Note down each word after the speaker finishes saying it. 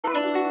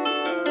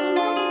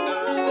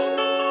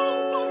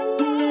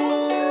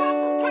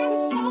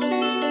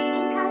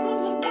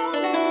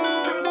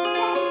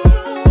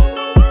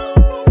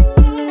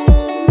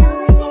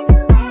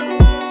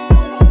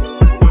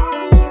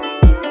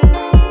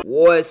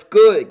What's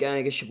good,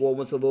 gang? It's your boy,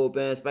 Once a Little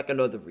Bands, back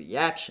another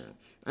reaction.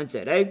 And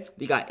today,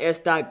 we got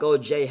Sdot, Go,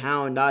 Jay,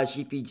 Hound,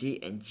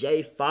 NasGPG, and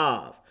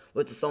Jay5ive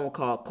with the song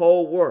called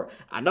Cold War.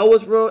 I know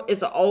it's real,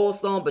 it's an old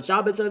song, but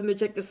y'all been telling me to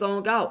check this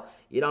song out.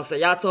 You know what I'm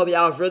saying? Y'all told me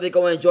I was really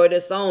going to enjoy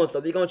this song,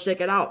 so we going to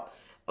check it out.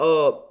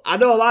 I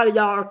know a lot of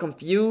y'all are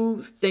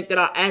confused, think that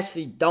I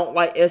actually don't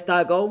like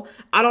Sdot Go.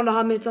 I don't know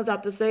how many times I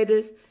have to say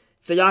this,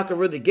 so y'all can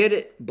really get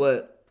it,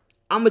 but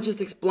I'm going to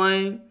just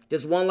explain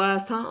this one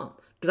last time.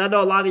 Because I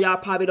know a lot of y'all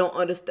probably don't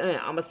understand.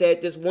 I'm going to say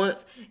it this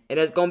once, and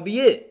that's going to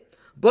be it.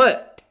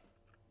 But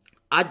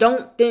I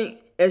don't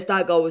think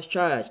Sdot Go is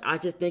trash. I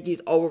just think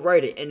he's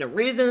overrated. And the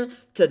reason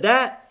to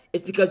that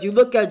is because you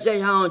look at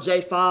Hound,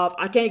 Jay5ive.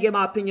 I can't get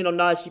my opinion on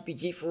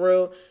NasGPG for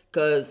real,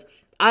 because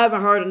I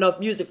haven't heard enough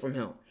music from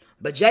him.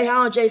 But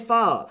Hound,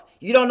 Jay5ive,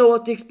 you don't know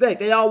what to expect.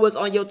 They always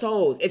on your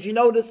toes. If you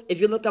notice,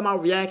 if you look at my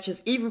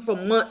reactions, even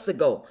from months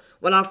ago,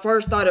 when I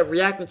first started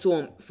reacting to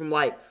him from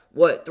like,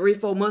 what,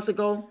 3-4 months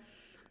ago?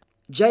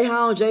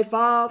 Hound,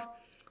 Jay5ive,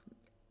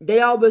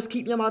 they always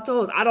keep me on my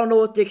toes. I don't know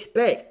what to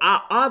expect.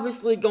 I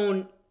obviously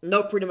gonna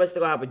know pretty much they're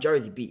gonna have a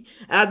Jersey beat.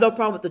 I have no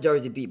problem with the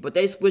Jersey beat, but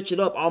they switch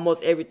it up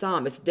almost every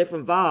time. It's a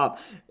different vibe.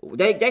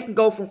 They can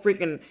go from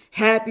freaking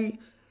happy,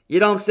 you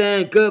know what I'm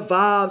saying, good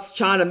vibes,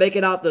 trying to make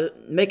it out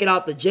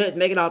the jets,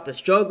 make it out the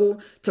struggle,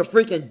 to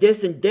freaking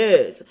diss and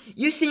diss.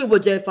 You see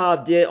what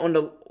Jay5ive did on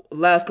the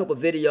last couple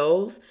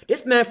videos.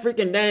 This man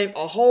freaking named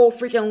a whole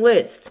freaking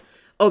list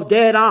of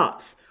dead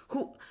ops.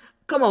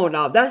 Come on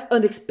now, that's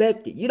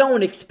unexpected. You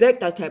don't expect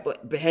that type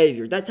of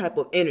behavior, that type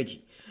of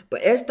energy.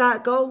 But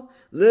Sdot Go,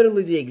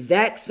 literally the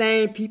exact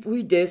same people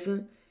he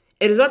dissing.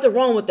 And there's nothing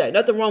wrong with that.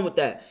 Nothing wrong with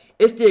that.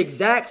 It's the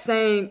exact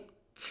same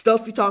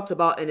stuff he talks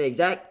about in the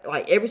exact,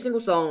 like every single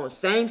song,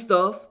 same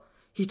stuff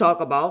he talk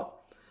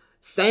about.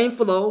 Same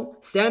flow,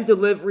 same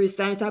delivery,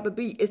 same type of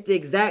beat. It's the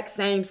exact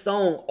same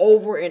song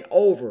over and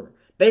over.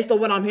 Based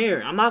on what I'm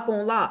hearing. I'm not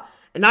gonna lie.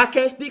 And I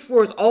can't speak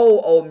for his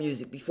old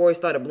music before he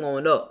started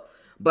blowing up.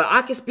 But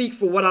I can speak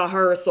for what I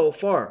heard so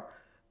far.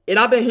 And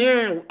I've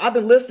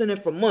been listening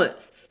for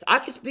months. So I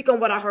can speak on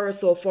what I heard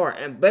so far.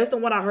 And based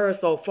on what I heard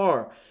so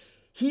far,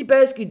 he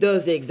basically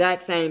does the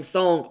exact same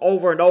song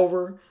over and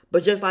over,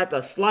 but just like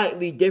a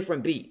slightly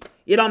different beat.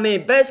 You know what I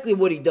mean? Basically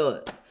what he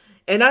does.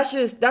 And that's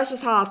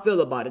just how I feel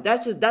about it.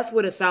 That's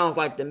what it sounds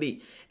like to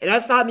me. And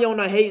that's not me on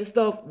the hating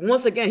stuff.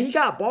 Once again, he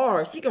got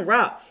bars. He can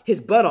rap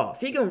his butt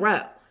off. He can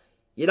rap.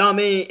 You know what I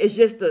mean? It's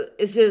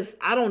just,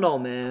 I don't know,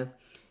 man.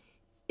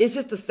 It's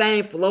just the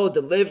same flow,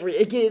 delivery.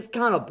 It gets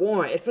kind of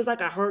boring. It feels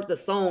like I heard the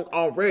song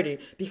already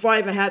before I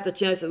even had the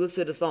chance to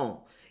listen to the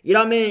song. You know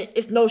what I mean?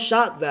 It's no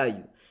shock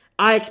value.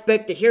 I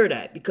expect to hear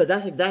that because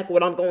that's exactly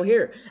what I'm going to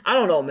hear. I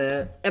don't know,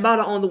 man. Am I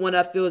the only one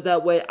that feels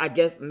that way? I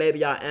guess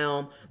maybe I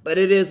am. But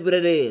it is what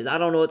it is. I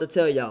don't know what to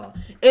tell y'all.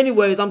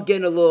 Anyways, I'm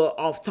getting a little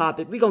off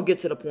topic. We're going to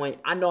get to the point.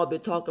 I know I've been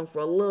talking for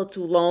a little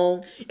too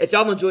long. If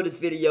y'all enjoyed this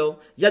video,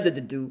 y'all did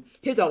the do.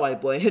 Hit that like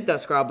button. Hit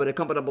that subscribe button.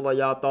 Comment down below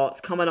y'all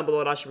thoughts. Comment down below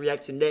what I should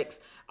react to next.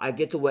 I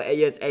get to it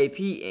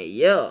ASAP. And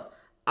yeah,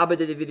 I've been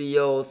doing the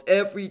videos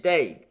every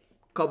day.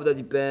 Couple of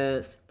the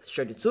bands.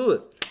 Straight to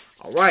it.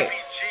 Alright.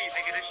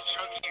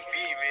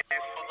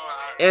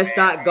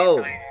 Sdot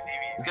Go,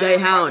 Jay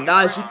Hound,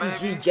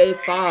 NasGPG,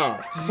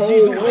 Jay5ive,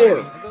 Cold War.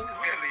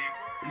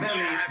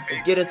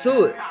 Let's get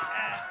into it.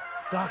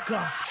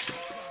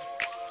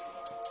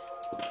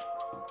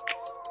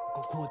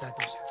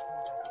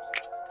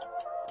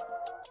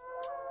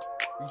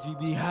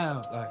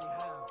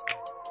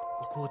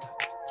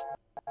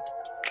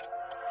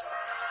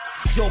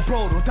 Yo,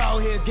 bro, the out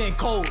here is getting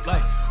cold.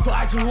 Like, don't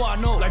ask me who I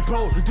know. Like,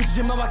 bro, the dudes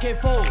in my can't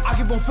fold. I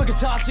keep on flicking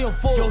till I see him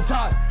fold. Yo,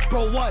 die,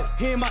 bro, what?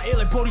 Here in my ear,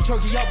 like, Brody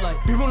turkey up.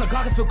 Like, be on the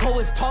clock and feel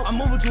cold as talk. I'm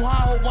moving too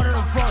high, I hope one of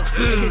them front.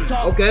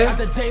 Okay.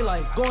 After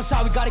daylight, go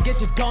inside, we gotta get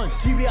shit done.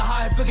 TV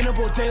high, flicking up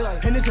all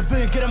daylight. And this a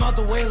villain, get him out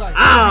the way. Like,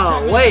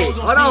 wait,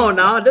 hold on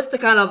now. This the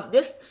kind of,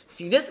 this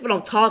is what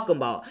I'm talking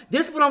about.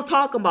 This is what I'm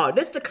talking about.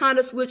 This the kind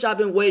of switch I've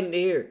been waiting to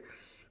hear.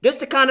 This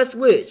the kind of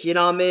switch, you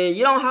know what I mean?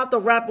 You don't have to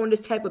rap on this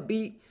type of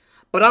beat.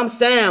 But I'm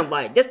saying,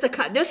 like,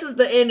 this is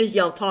the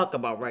energy I'm talking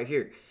about right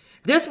here.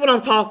 This is what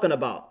I'm talking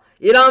about.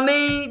 You know what I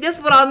mean? This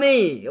is what I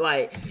mean.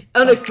 Like,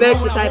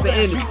 unexpected type of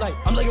energy.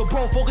 I'm like, yo,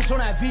 bro, focus on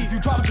that V. If you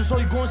drop it, just so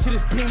you go and see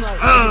this beam. Like,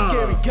 it's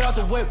scary. Get out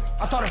the whip.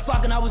 I started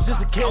flocking, I was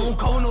just a kid. I won't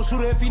call no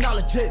shooter if he not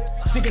legit.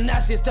 Sneaking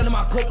nasty, standing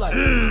my clip. Like,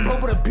 bro,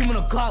 put a beam on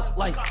the clock.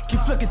 Like,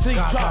 keep flicking till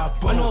you drop.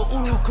 I know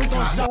Ulu click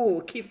on shot.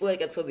 Ooh, keep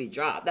flicking till he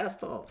drop. That's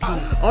tough.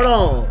 Hold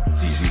on.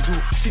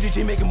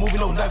 TGG make a movie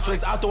on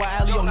Netflix. I'll throw an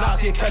alley on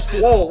Nas here, catch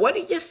this. Whoa, what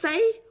did he just say?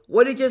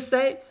 What did he just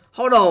say?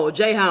 Hold on,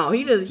 Jay Hound.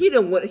 He done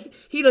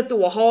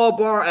threw a hard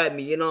bar at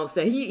me. You know what I'm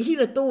saying? He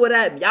done threw it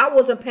at me. I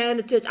wasn't paying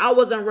attention. I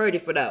wasn't ready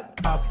for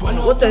that one.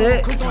 What the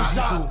heck?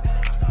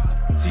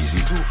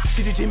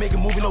 TGG make a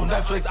movie no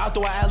Netflix. I'll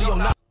throw an alley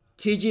on.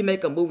 TG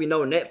make a movie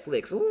no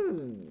Netflix.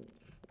 Ooh.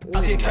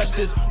 I see catch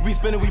this. We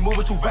spinning, we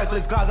moving too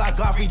reckless. Got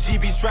free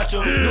GB stretcher.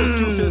 No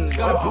excuses.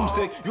 Got a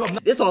broomstick. You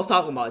have this what I'm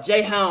talking about.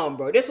 Jay Hound,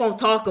 bro. This what I'm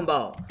talking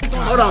about.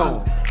 Hold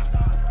on.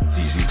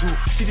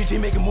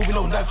 CGG make a movie,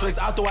 no Netflix.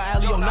 I throw an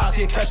alley on Nas,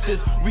 here catch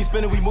this. We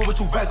spinning, we moving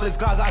too reckless.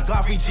 Got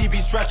free GB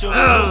stretcher.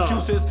 No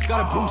excuses,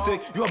 got a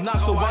broomstick. You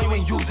obnoxious, so why you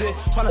ain't use it?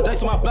 Tryna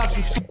dice on my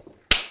blocks, you.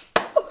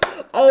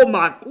 Oh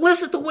my,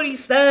 listen to what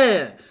he's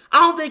saying.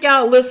 I don't think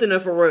y'all listening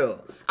for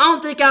real. I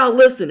don't think y'all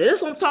listening. This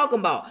is what I'm talking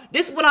about.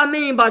 This is what I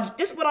mean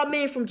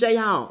from J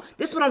Hound.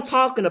 This is what I'm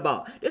talking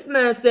about. This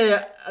man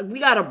said, we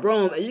got a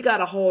broom and you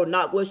got a whole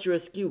knock. What's your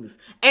excuse?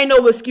 Ain't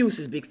no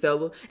excuses, big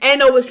fella. Ain't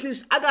no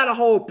excuse. I got a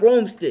whole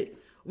broomstick.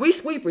 We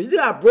sweepers. We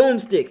got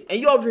broomsticks. And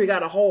you over here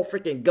got a whole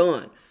freaking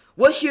gun.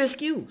 What's your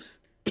excuse?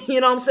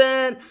 You know what I'm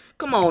saying?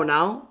 Come on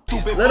now.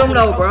 Let them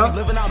know, bro.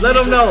 Let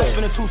them know.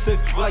 Spinning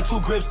 2-6 with like 2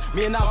 grips.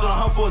 Me and Nas on a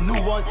hunt for a new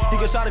one. He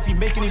get shot if he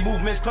make any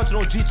movements. Clutching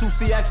on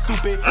G2C, act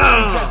stupid.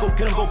 Jack, go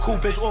get him, go cool,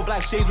 bitch. All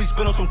black shades, we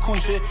spin on some cool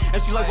shit.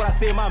 And she like what I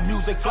say in my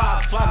music.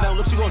 Fly now,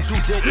 look, she gon' juke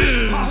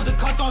it. Pop with the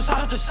cut on, shot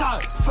at the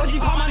shot. Fudgy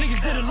pop, my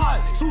niggas did a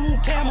lot. 2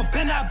 cam,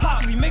 pin that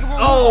block. If we make it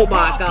oh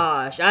my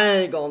gosh, I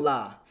ain't gonna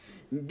lie.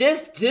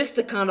 This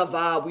the kind of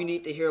vibe we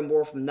need to hear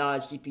more from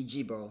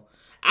NasGPG, bro.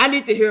 I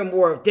need to hear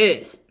more of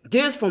this.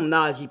 This from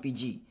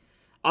NasGPG.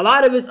 A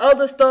lot of his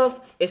other stuff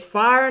is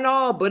fire and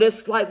all, but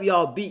it's slightly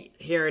all beat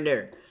here and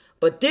there.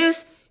 But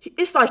this,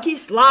 it's like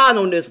he's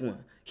sliding on this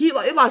one.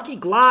 It's like he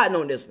gliding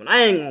on this one. I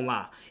ain't gonna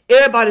lie.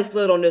 Everybody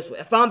slid on this one.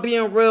 If I'm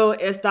being real,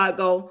 Sdot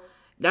go.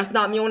 That's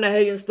not me on the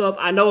hating stuff.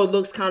 I know it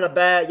looks kind of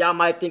bad. Y'all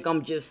might think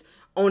I'm just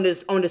on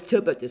this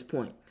tip at this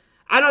point.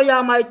 I know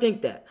y'all might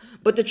think that.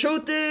 But the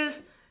truth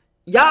is,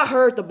 y'all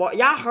heard the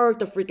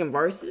freaking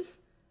verses.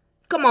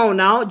 Come on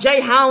now. Jay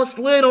Hound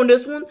slid on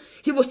this one.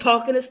 He was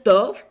talking his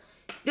stuff.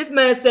 This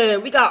man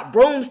said, we got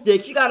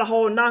broomsticks. You got a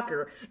whole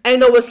knocker. Ain't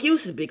no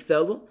excuses, big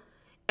fella.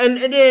 And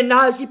then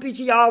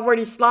NasGPG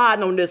already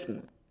sliding on this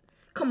one.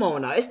 Come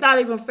on now. It's not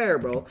even fair,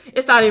 bro.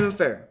 It's not even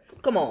fair.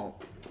 Come on.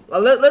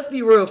 Let's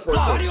be real for a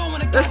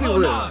second. Let's be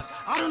real. I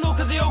don't know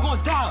cause they all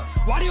gonna die.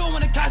 Why do you all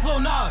wanna catch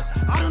Lil Nas?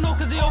 I don't know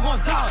cause they all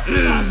gonna die.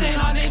 Stop saying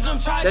our names, I'm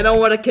trying. They don't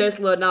wanna catch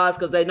Lil Nas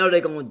cause they know they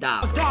gonna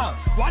die.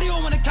 Why do you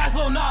all wanna catch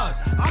Lil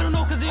Nas? I don't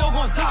know cause they all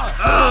gonna die.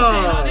 Stop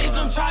saying our names,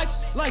 I'm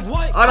tracks. Like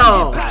what?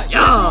 Hold on.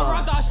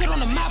 Yeah. Shit on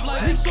the map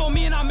like he showed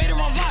me and I made it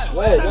on live.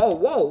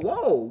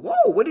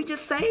 Whoa. What did he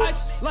just say?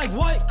 Like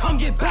what? Come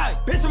get back.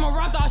 Bitch, I'm a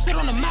rock that shit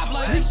on the map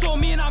like he showed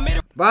me and I made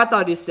it. Bro, I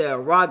thought he said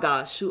Rock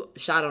got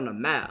shot on the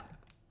map.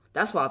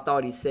 That's what I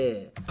thought he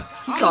said.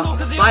 He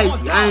talking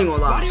spicy, I ain't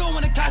gonna lie. Why do you all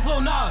wanna catch Lil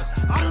Nas?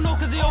 I don't know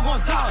cause they all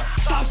gonna die.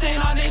 Stop saying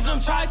our names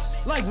on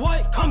tracks. Like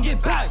what? Come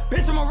get back.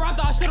 Bitch, I'm a rock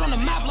that shit on the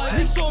map like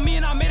he showed me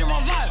and I made it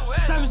on live.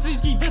 7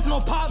 Sleeves keep this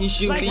no pop. He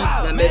shoot me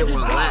that made it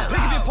on live. Pick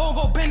up your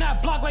pogo, bend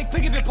that block like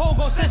pick up your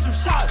pogo, send some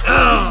shots.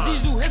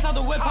 These do hits out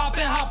the whip, hop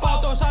in, hop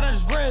out, throw a shot at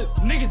his rib.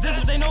 Niggas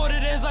this, they know what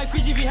it is, like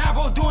PGB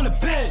Harrow doing the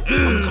bit.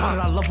 I'm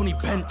retarded, I love when he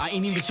bent. I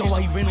ain't even show why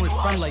he ran on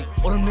his friend like.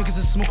 All them niggas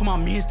is smoking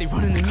my mans, they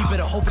running to me,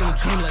 better hope it don't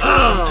turn like.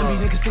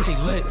 Niggas think they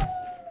lit.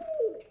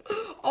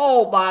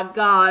 Oh my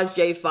gosh,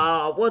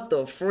 Jay5ive, what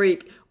the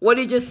freak? What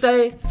did he just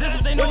say? What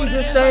did he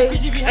just say?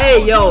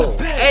 Hey yo.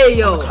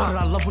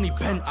 I love when he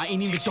bent. I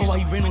ain't even show why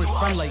he ran on his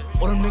friend like.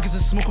 All them niggas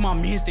is smoking my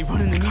mans, they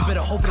running to me,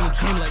 better hope it don't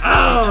turn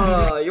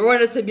like. You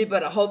running to me,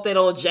 better hope they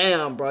don't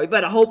jam, bro. You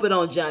better hope it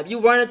don't jam. You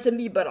running to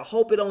me, better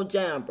hope it don't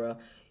jam, bro.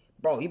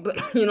 Bro, you know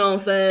what I'm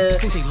saying?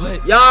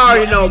 Y'all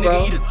already know,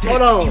 bro.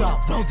 Hold on.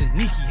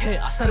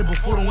 I said it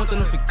before, don't want them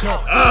to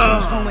forget.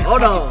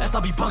 Hold on. I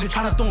be bugging,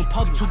 trying to throw in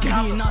public. So give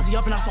me a Nazi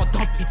up and I saw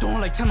dunk. He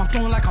throwing like 10, I'm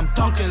throwing like I'm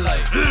dunking.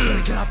 Like,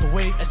 better get out the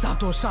way. Sdot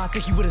throw a shot, I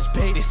think he with his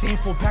bait. They saying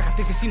for back, I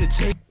think they seen the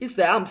J. He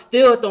said, I'm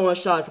still throwing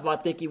shots if I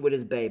think he with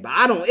his bae.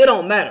 But it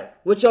don't matter.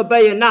 With your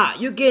bae or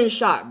not. You getting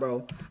shot,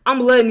 bro.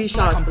 I'm letting these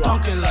shots fly.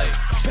 Like,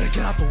 better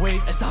get out the way.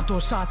 Sdot throw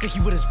a shot, I think he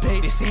with his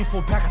bait. They saying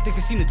for back, I think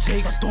they seen the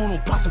J. I'm throwing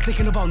on blocks, I'm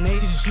thinking about Nate.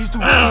 She's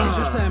doing he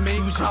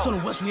was just on the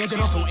west when he ended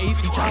up on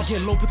 8th. He tried to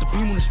get low, put the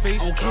beam on his face.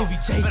 On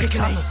KVJ,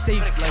 thinking that he's safe.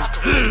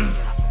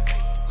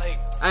 Like,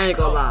 I ain't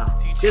gonna lie.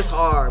 This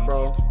hard,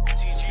 bro.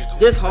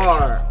 This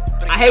hard.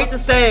 I hate to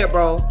say it,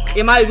 bro.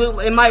 It might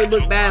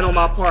look bad on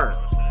my part.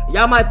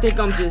 Y'all might think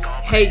I'm just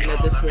hating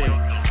at this point.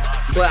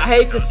 But I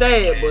hate to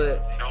say it, but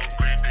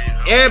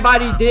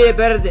everybody did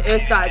better than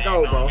Sdot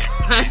Go, bro.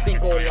 I ain't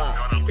gonna lie.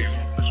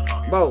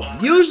 Bro,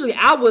 usually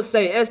I would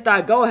say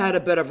Sdot Go had a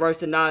better verse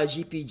than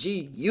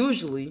NasGPG.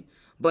 Usually.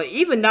 But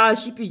even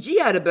NasGPG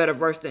had a better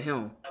verse than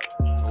him.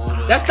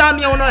 That's not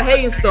me on no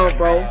hating stuff,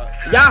 bro.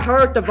 Y'all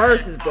heard the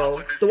verses,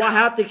 bro. Do I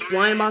have to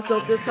explain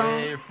myself this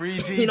time?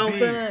 You know what I'm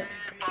saying?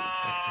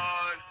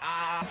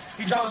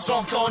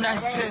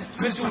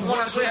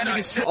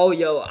 Oh,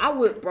 yo,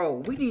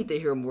 bro, we need to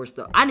hear more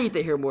stuff. I need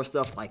to hear more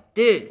stuff like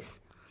this.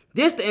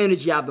 This the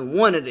energy I've been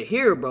wanting to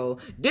hear, bro.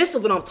 This is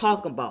what I'm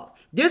talking about.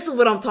 This is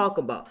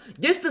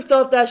the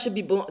stuff that should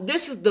be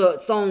this is the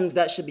songs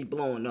that should be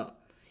blowing up.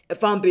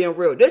 If I'm being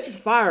real, this is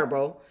fire,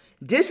 bro.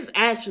 This is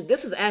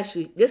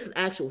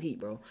actual heat,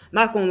 bro.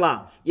 Not gonna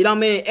lie. You know what I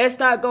mean?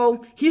 Sdot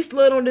Go, he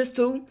slid on this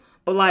too.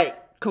 But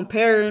like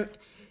comparing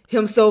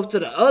himself to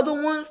the other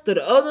ones, to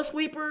the other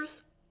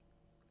sweepers,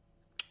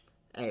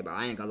 Hey, bro,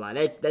 I ain't gonna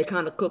lie. They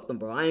kind of cooked them,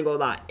 bro. I ain't gonna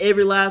lie.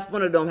 Every last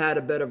one of them had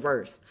a better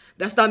verse.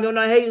 That's not me on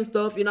that hating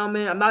stuff, you know what I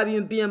mean? I'm not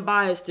even being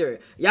biased here.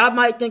 Y'all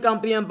might think I'm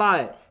being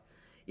biased.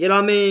 You know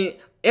what I mean?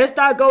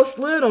 Sdot go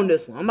slid on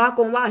this one. I'm not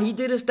gonna lie. He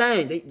did his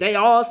thing. They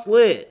all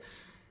slid.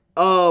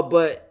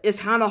 But it's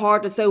kind of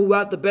hard to say who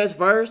had the best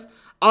verse.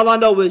 All I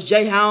know is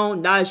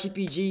Hound,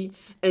 NasGPG,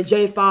 and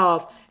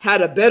Jay5ive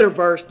had a better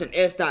verse than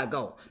Sdot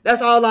go. That's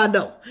all I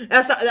know.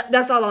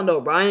 That's all I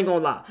know, bro. I ain't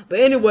gonna lie. But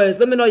anyways,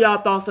 let me know y'all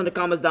thoughts in the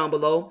comments down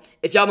below.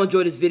 If y'all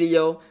enjoyed this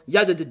video,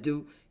 y'all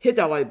do. Hit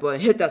that like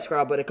button, hit that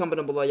subscribe button, comment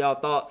down below y'all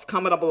thoughts.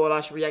 Comment down below what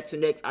I should react to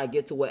next. I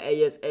get to it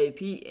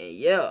ASAP. And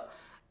yeah,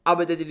 I'll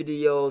be doing the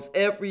videos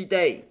every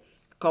day.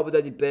 Couple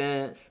dirty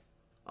bands.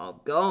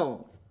 I'm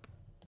gone.